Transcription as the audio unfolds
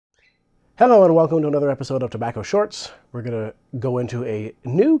Hello and welcome to another episode of Tobacco Shorts. We're going to go into a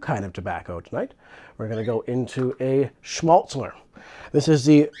new kind of tobacco tonight. We're going to go into a Schmalzler. This is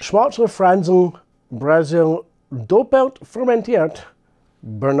the Schmalzlerfranzl Brazil Doppelt Fermentiert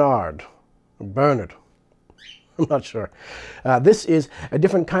Bernard. I'm not sure. This is a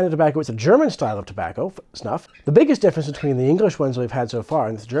different kind of tobacco. It's a German style of tobacco, snuff. The biggest difference between the English ones we've had so far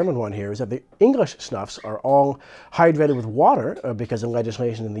and this German one here is that the English snuffs are all hydrated with water because of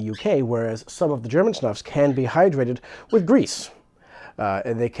legislation in the UK, whereas some of the German snuffs can be hydrated with grease.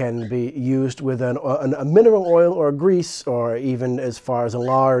 And they can be used with a mineral oil or a grease, or even as far as a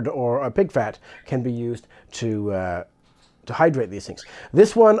lard or a pig fat can be used to hydrate these things.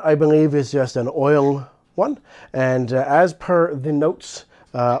 This one, I believe, is just an oil one, and as per the notes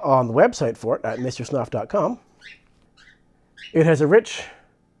on the website for it at mrsnuff.com, it has a rich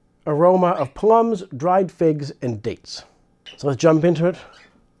aroma of plums, dried figs, and dates. So let's jump into it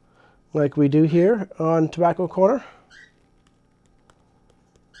like we do here on Tobacco Corner.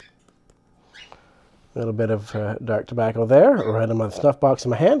 A little bit of dark tobacco there, right in my snuff box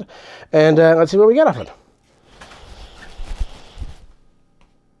in my hand, and let's see what we get off it.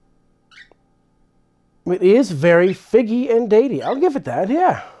 It is very figgy and datey. I'll give it that,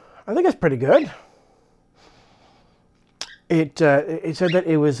 yeah. I think it's pretty good. It said that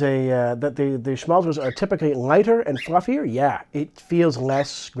it was that the Schmalzers are typically lighter and fluffier. Yeah, it feels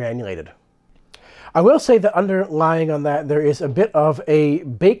less granulated. I will say that underlying on that there is a bit of a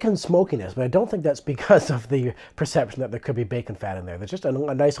bacon smokiness, but I don't think that's because of the perception that there could be bacon fat in there. There's just a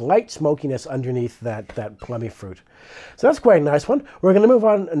nice light smokiness underneath that plummy fruit. So that's quite a nice one. We're going to move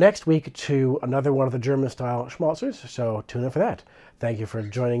on next week to another one of the German-style Schmalzers, so tune in for that. Thank you for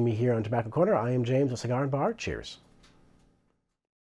joining me here on Tobacco Corner. I am James, a cigar and bar. Cheers.